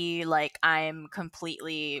busy, like, I'm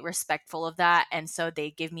completely respectful of that. And so they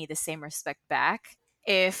give me the same respect back.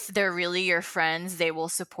 If they're really your friends, they will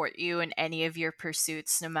support you in any of your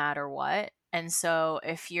pursuits, no matter what. And so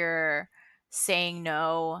if you're saying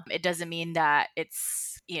no, it doesn't mean that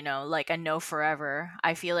it's, you know, like a no forever.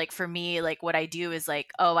 I feel like for me, like, what I do is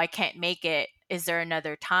like, oh, I can't make it. Is there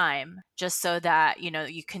another time? Just so that, you know,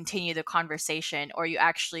 you continue the conversation, or you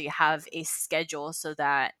actually have a schedule so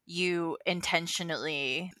that you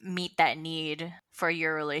intentionally meet that need for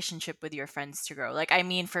your relationship with your friends to grow. Like, I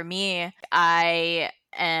mean, for me, I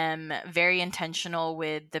am very intentional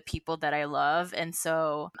with the people that I love, and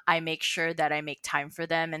so I make sure that I make time for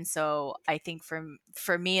them. And so I think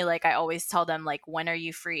for me, like, I always tell them, like, when are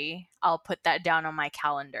you free? I'll put that down on my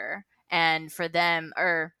calendar. And for them,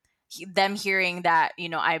 or them hearing that,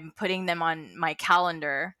 I'm putting them on my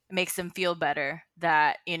calendar, makes them feel better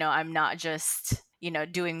that, I'm not just,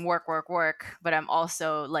 doing work, but I'm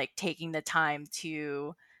also like taking the time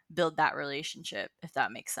to build that relationship, if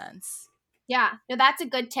that makes sense. Yeah, no, that's a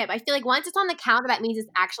good tip. I feel like once it's on the calendar, that means it's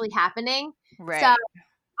actually happening. Right. So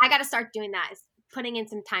I got to start doing that, is putting in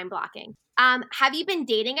some time blocking. Have you been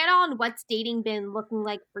dating at all? And what's dating been looking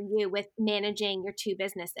like for you with managing your two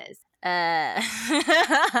businesses? I'm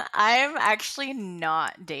actually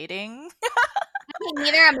not dating.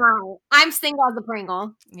 Neither am I. I'm single as a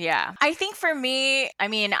Pringle. Yeah. I think for me, I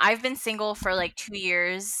mean, I've been single for like 2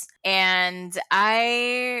 years, and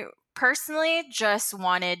I personally just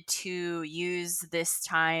wanted to use this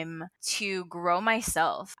time to grow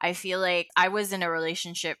myself. I feel like I was in a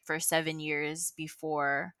relationship for 7 years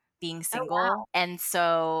before being single. Oh, wow. And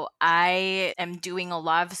so I am doing a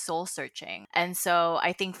lot of soul searching. And so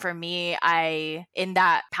I think for me, in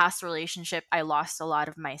that past relationship, I lost a lot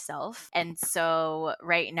of myself. And so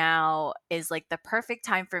right now is like the perfect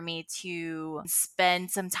time for me to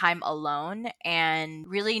spend some time alone and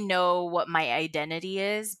really know what my identity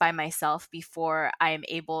is by myself before I'm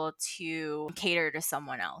able to cater to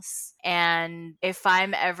someone else. And if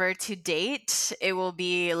I'm ever to date, it will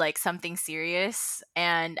be like something serious.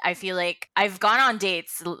 And I feel like I've gone on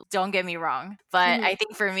dates, don't get me wrong, but I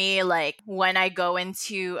think for me, like, when I go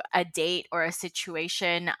into a date or a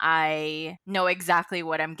situation, I know exactly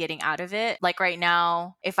what I'm getting out of it. Like right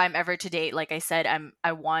now, if I'm ever to date, like I said,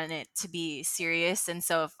 I want it to be serious. And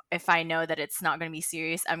so if I know that it's not going to be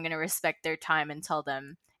serious, I'm going to respect their time and tell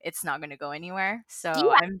them it's not going to go anywhere. So Do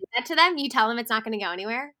you do that to them? You tell them it's not going to go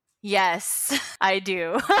anywhere? Yes, I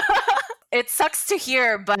do. It sucks to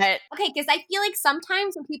hear, but okay, because I feel like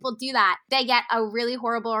sometimes when people do that, they get a really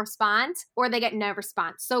horrible response or they get no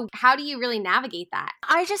response. So how do you really navigate that?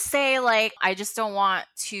 I just say, like, I just don't want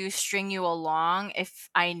to string you along if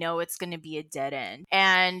I know it's going to be a dead end.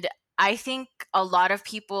 And I think a lot of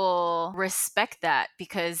people respect that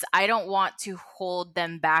because I don't want to hold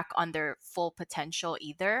them back on their full potential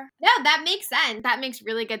either. No, that makes sense. That makes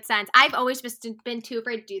really good sense. I've always just been too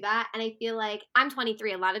afraid to do that. And I feel like I'm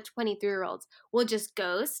 23. A lot of 23-year-olds will just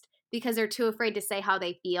ghost because they're too afraid to say how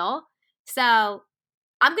they feel. So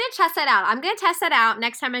I'm going to test that out. I'm going to test that out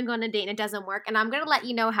next time I'm going to date and it doesn't work. And I'm going to let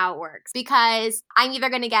you know how it works because I'm either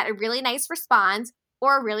going to get a really nice response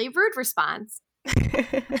or a really rude response.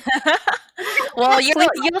 Well,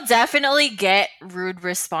 you'll definitely get rude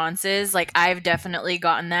responses. Like, I've definitely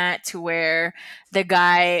gotten that to where the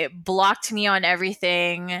guy blocked me on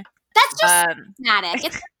everything. That's just dramatic.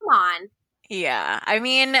 It's come on. Yeah, I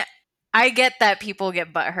mean, I get that people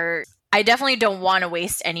get butthurt. I definitely don't want to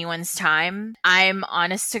waste anyone's time. I'm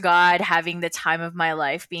honest to God having the time of my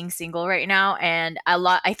life being single right now, and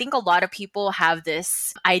I think a lot of people have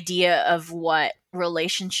this idea of what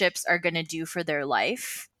relationships are going to do for their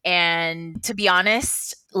life. And to be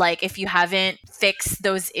honest, like, if you haven't fixed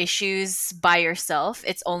those issues by yourself,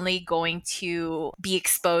 it's only going to be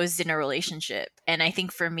exposed in a relationship. And I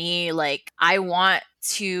think for me, like, I want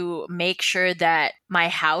to make sure that my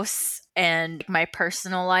house and my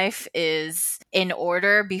personal life is in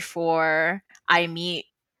order before I meet,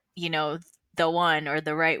 the one or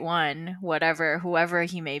the right one, whoever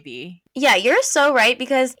he may be. Yeah, you're so right,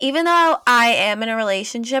 because even though I am in a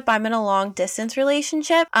relationship, I'm in a long distance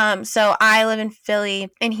relationship. So I live in Philly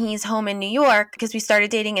and he's home in New York because we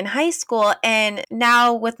started dating in high school. And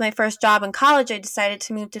now with my first job in college, I decided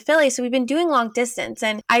to move to Philly. So we've been doing long distance.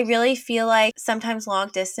 And I really feel like sometimes long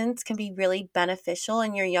distance can be really beneficial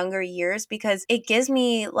in your younger years because it gives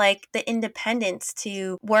me like the independence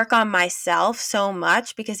to work on myself so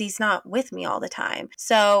much because he's not with me all the time.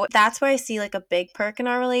 So that's where I see like a big perk in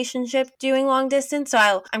our relationship doing long distance.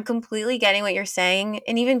 So I'm completely getting what you're saying.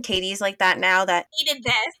 And even Katie's like that now, that needed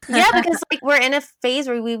this. Yeah, because like we're in a phase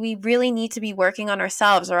where we really need to be working on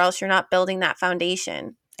ourselves or else you're not building that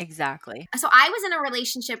foundation. Exactly. So I was in a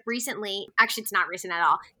relationship recently. Actually, it's not recent at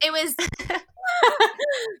all. It was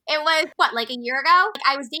like a year ago?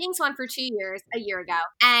 I was dating someone for 2 years a year ago,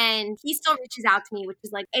 and he still reaches out to me, which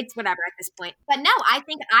is like, it's whatever at this point. But no, I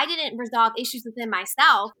think I didn't resolve issues within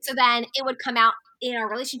myself. So then it would come out in our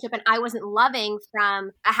relationship, and I wasn't loving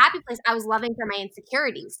from a happy place. I was loving from my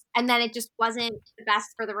insecurities. And then it just wasn't the best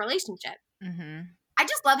for the relationship. Mm-hmm. I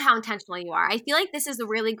just love how intentional you are. I feel like this is a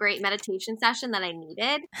really great meditation session that I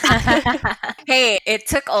needed. Hey, it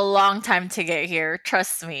took a long time to get here.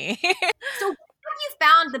 Trust me. So what have you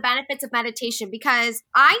the benefits of meditation because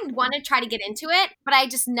I want to try to get into it, but I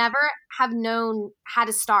just never have known how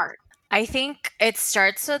to start. I think it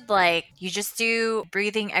starts with like you just do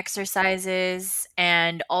breathing exercises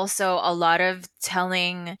and also a lot of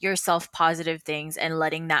telling yourself positive things and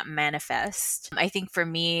letting that manifest. I think for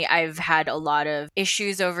me, I've had a lot of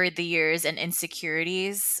issues over the years and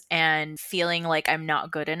insecurities and feeling like I'm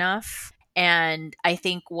not good enough. And I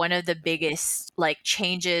think one of the biggest like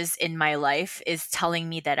changes in my life is telling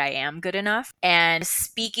me that I am good enough and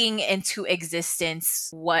speaking into existence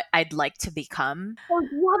what I'd like to become. So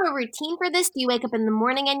do you have a routine for this? Do you wake up in the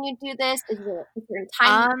morning and you do this? Is there a certain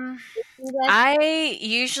time you do this? I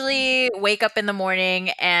usually wake up in the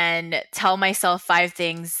morning and tell myself 5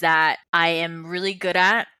 things that I am really good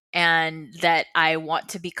at and that I want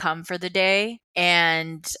to become for the day.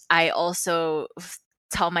 And I also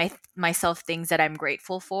tell myself things that I'm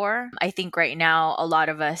grateful for. I think right now a lot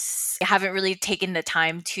of us haven't really taken the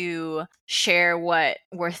time to share what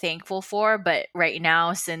we're thankful for, but right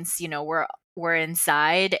now since we're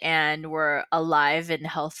inside and we're alive and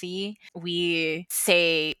healthy, we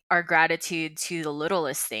say our gratitude to the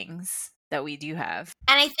littlest things that we do have.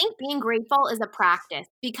 And I think being grateful is a practice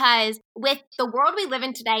because with the world we live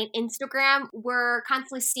in today, Instagram, we're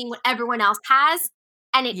constantly seeing what everyone else has.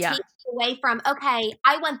 And it Yeah. takes away from, okay,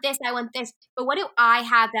 I want this, but what do I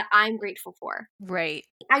have that I'm grateful for? Right.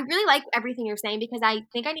 I really like everything you're saying because I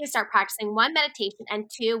think I need to start practicing 1, meditation, and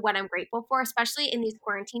 2, what I'm grateful for, especially in these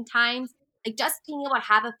quarantine times. Like just being able to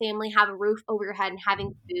have a family, have a roof over your head, and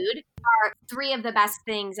having food are 3 of the best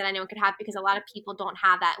things that anyone could have because a lot of people don't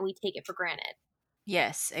have that and we take it for granted.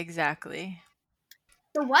 Yes, exactly.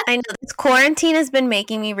 So what? I know this quarantine has been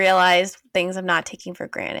making me realize things I'm not taking for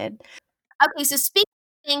granted. Okay, so speaking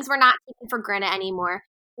of things we're not taking for granted anymore,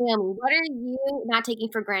 Naomi, what are you not taking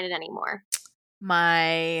for granted anymore?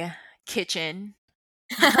 My kitchen.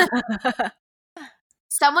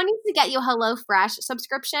 Someone needs to get you a HelloFresh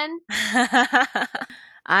subscription. I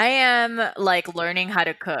am like learning how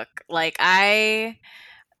to cook. Like I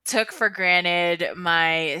took for granted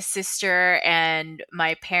my sister and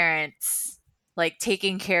my parents like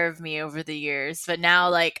taking care of me over the years, but now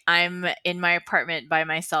like I'm in my apartment by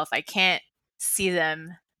myself. I can't see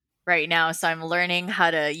them right now, so I'm learning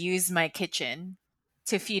how to use my kitchen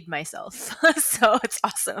to feed myself. So it's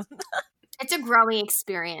awesome. It's a growing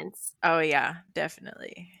experience. Oh yeah,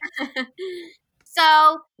 definitely.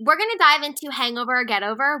 So we're going to dive into hangover or get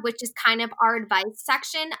over, which is kind of our advice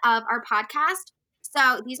section of our podcast.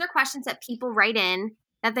 So these are questions that people write in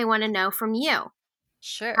that they want to know from you.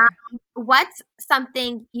 Sure. What's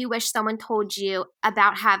something you wish someone told you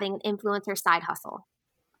about having an influencer side hustle?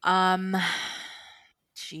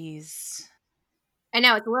 Jeez. I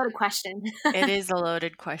know it's a loaded question. It is a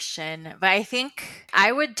loaded question, but I think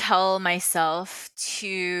I would tell myself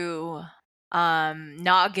to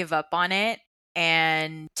not give up on it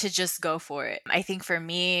and to just go for it. I think for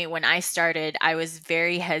me, when I started, I was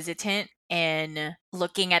very hesitant in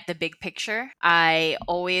looking at the big picture. I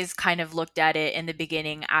always kind of looked at it in the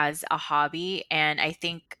beginning as a hobby, and I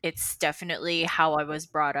think it's definitely how I was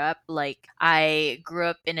brought up. Like, I grew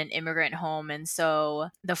up in an immigrant home, and so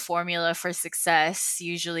the formula for success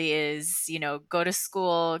usually is, go to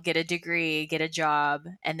school, get a degree, get a job,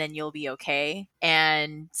 and then you'll be okay.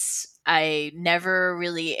 And I never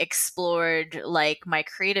really explored like my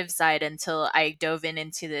creative side until I dove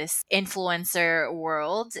into this influencer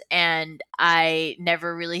world, and I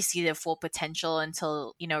never really see the full potential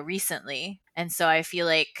until, recently. And so I feel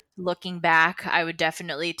like looking back, I would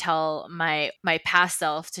definitely tell my past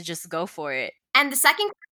self to just go for it. And the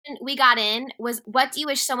second question we got in was, what do you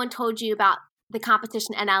wish someone told you about the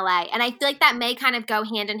competition in LA? And I feel like that may kind of go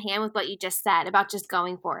hand in hand with what you just said about just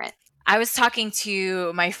going for it. I was talking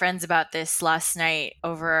to my friends about this last night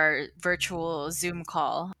over our virtual Zoom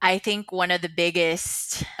call. I think one of the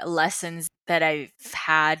biggest lessons that I've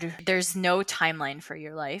had, there's no timeline for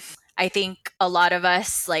your life. I think a lot of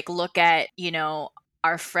us like look at,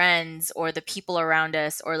 our friends or the people around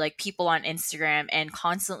us or like people on Instagram and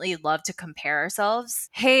constantly love to compare ourselves.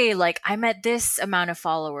 Hey, like I'm at this amount of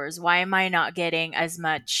followers. Why am I not getting as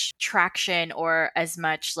much traction or as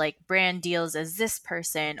much like brand deals as this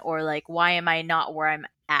person? Or like, why am I not where I'm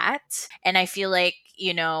at? And I feel like,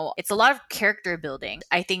 it's a lot of character building.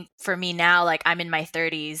 I think for me now, like I'm in my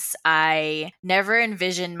 30s, I never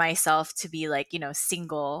envisioned myself to be like,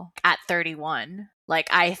 single at 31. Like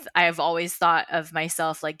I've always thought of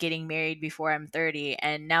myself like getting married before I'm 30,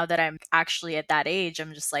 and now that I'm actually at that age,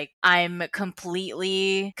 I'm just like I'm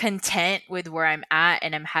completely content with where I'm at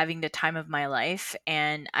and I'm having the time of my life,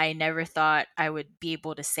 and I never thought I would be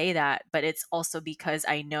able to say that, but it's also because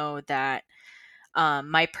I know that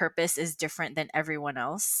my purpose is different than everyone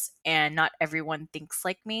else, and not everyone thinks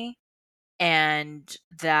like me, and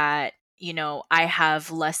that, I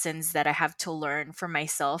have lessons that I have to learn for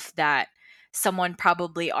myself that someone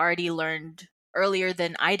probably already learned earlier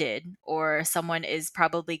than I did, or someone is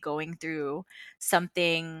probably going through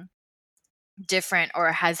something different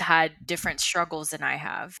or has had different struggles than I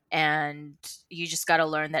have. And you just got to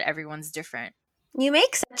learn that everyone's different. You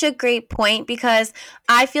make such a great point, because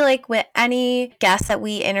I feel like with any guest that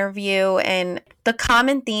we interview, and the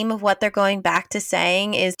common theme of what they're going back to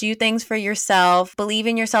saying is do things for yourself, believe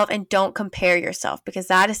in yourself, and don't compare yourself, because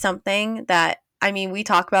that is something that, I mean, we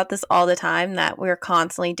talk about this all the time that we're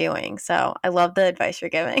constantly doing. So I love the advice you're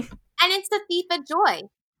giving. And it's the thief of joy.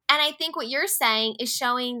 And I think what you're saying is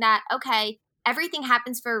showing that, okay, everything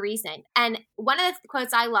happens for a reason. And one of the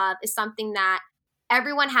quotes I love is something that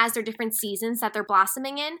everyone has their different seasons that they're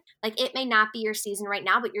blossoming in. Like, it may not be your season right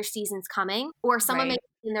now, but your season's coming. Or someone may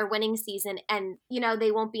Right. be in their winning season and,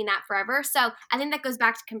 they won't be in that forever. So I think that goes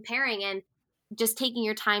back to comparing and just taking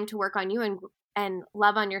your time to work on you and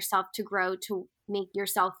love on yourself, to grow, to make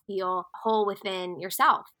yourself feel whole within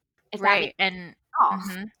yourself. If that Right. makes And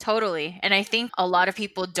sense. totally. And I think a lot of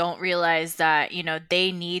people don't realize that,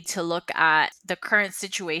 they need to look at the current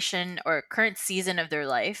situation or current season of their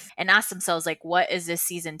life and ask themselves, like, what is this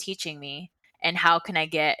season teaching me? And how can I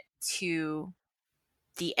get to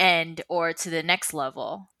the end or to the next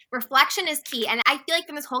level? Reflection is key. And I feel like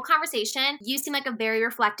from this whole conversation, you seem like a very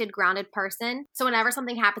reflected, grounded person. So whenever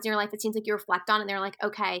something happens in your life, it seems like you reflect on it and they're like,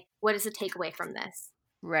 okay, what is the takeaway from this?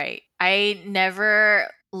 Right. I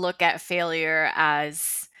never look at failure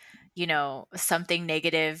as, something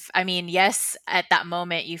negative. I mean, yes, at that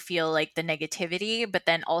moment you feel like the negativity, but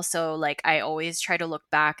then also, like, I always try to look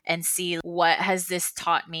back and see what has this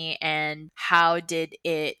taught me and how did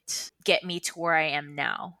it get me to where I am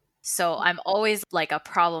now. So I'm always like a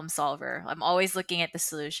problem solver. I'm always looking at the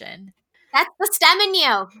solution. That's the STEM in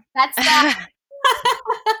you. That's the.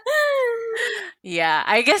 Yeah,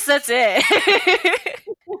 I guess that's it.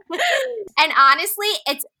 And honestly,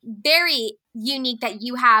 it's very unique that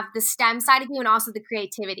you have the STEM side of you and also the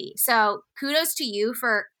creativity. So kudos to you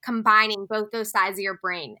for combining both those sides of your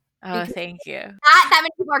brain. Oh, thank you. Not that many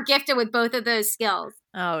people are gifted with both of those skills.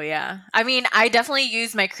 Oh, yeah. I mean, I definitely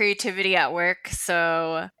use my creativity at work,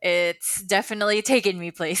 so it's definitely taken me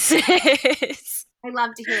places. I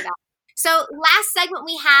love to hear that. So last segment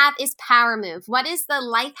we have is Power Move. What is the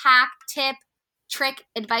life hack, tip, trick,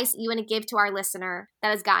 advice that you want to give to our listener that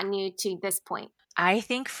has gotten you to this point? I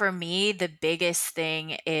think for me, the biggest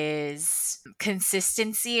thing is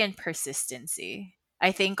consistency and persistency.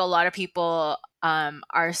 I think a lot of people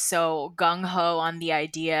are so gung ho on the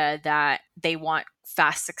idea that they want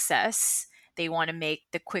fast success, they want to make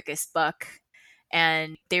the quickest buck,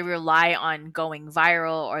 and they rely on going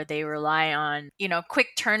viral, or they rely on, quick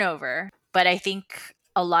turnover. But I think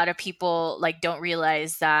a lot of people like don't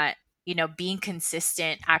realize that, being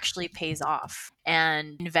consistent actually pays off,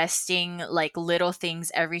 and investing like little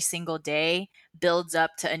things every single day builds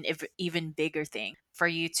up to an even bigger thing for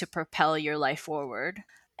you to propel your life forward.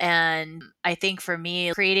 And I think for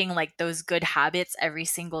me, creating like those good habits every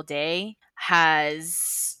single day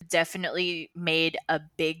has definitely made a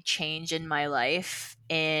big change in my life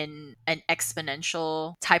in an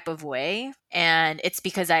exponential type of way. And it's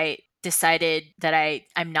because I decided that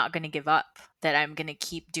I'm not going to give up, that I'm going to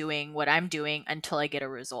keep doing what I'm doing until I get a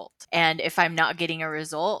result. And if I'm not getting a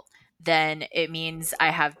result, then it means I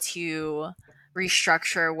have to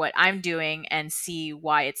restructure what I'm doing and see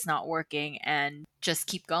why it's not working and just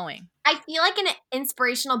keep going. I feel like an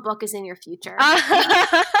inspirational book is in your future.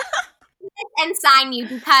 And sign you,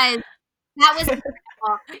 because that was incredible.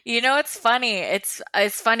 It's funny. It's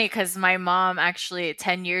funny because my mom actually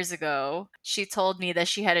 10 years ago, she told me that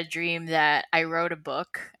she had a dream that I wrote a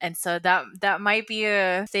book, and so that might be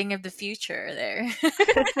a thing of the future there.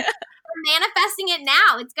 We're manifesting it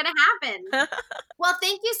now. It's going to happen. Well,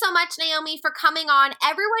 thank you so much, Naomi, for coming on.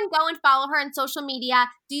 Everyone go and follow her on social media.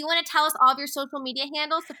 Do you want to tell us all of your social media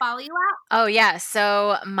handles to follow you at? Oh, yeah.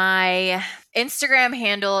 So my Instagram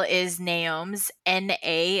handle is Naoms,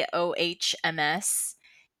 Naohms.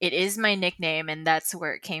 It is my nickname, and that's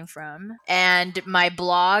where it came from. And my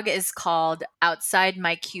blog is called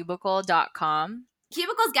outsidemycubicle.com.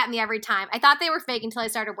 Cubicles get me every time. I thought they were fake until I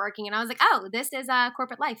started working, and I was like, oh, this is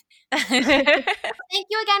corporate life. Thank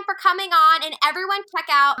you again for coming on, and everyone check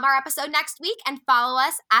out our episode next week and follow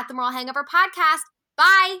us at the Moral Hangover Podcast.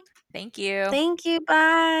 Bye. Thank you. Thank you.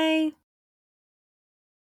 Bye.